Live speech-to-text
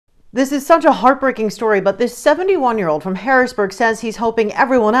This is such a heartbreaking story, but this 71-year-old from Harrisburg says he's hoping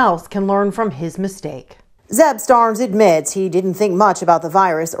everyone else can learn from his mistake. Zeb Starnes admits he didn't think much about the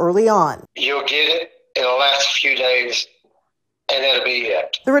virus early on. You'll get it, it'll last a few days, and that'll be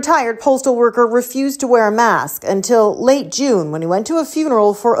it. The retired postal worker refused to wear a mask until late June when he went to a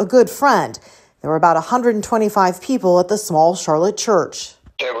funeral for a good friend. There were about 125 people at the small Charlotte church.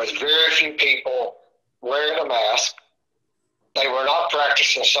 There was very few people wearing a mask. They were not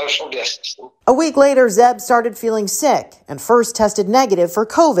practicing social distancing. A week later, Zeb started feeling sick and first tested negative for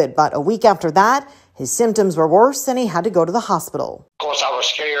COVID, but a week after that, his symptoms were worse and he had to go to the hospital. Of course, I was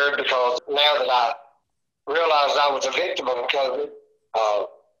scared because now that I realized I was a victim of COVID,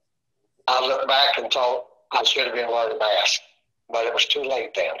 I looked back and thought I should have been wearing a mask, but it was too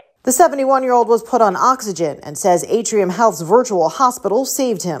late then. The 71-year-old was put on oxygen and says Atrium Health's virtual hospital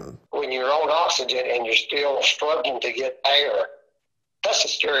saved him. When you're on oxygen and you're still struggling to get air, that's a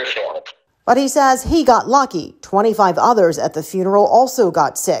scary feeling. But he says he got lucky. 25 others at the funeral also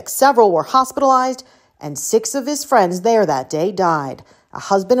got sick. Several were hospitalized, and 6 of his friends there that day died. A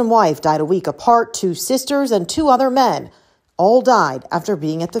husband and wife died a week apart. 2 sisters and 2 other men all died after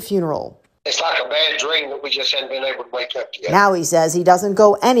being at the funeral. It's like a bad dream that we just hadn't been able to wake up to. Now he says he doesn't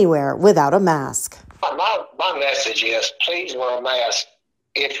go anywhere without a mask. My message is, please wear a mask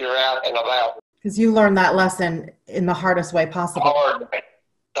if you're out and about. Because you learned that lesson in the hardest way possible. The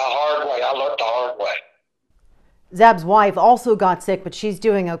hard way. I learned the hard way. Zeb's wife also got sick, but she's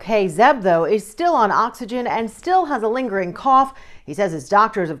doing okay. Zeb, though, is still on oxygen and still has a lingering cough. He says his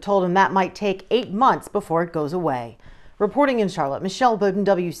doctors have told him that might take 8 months before it goes away. Reporting in Charlotte, Michelle Bowden,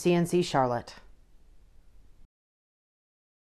 WCNC Charlotte.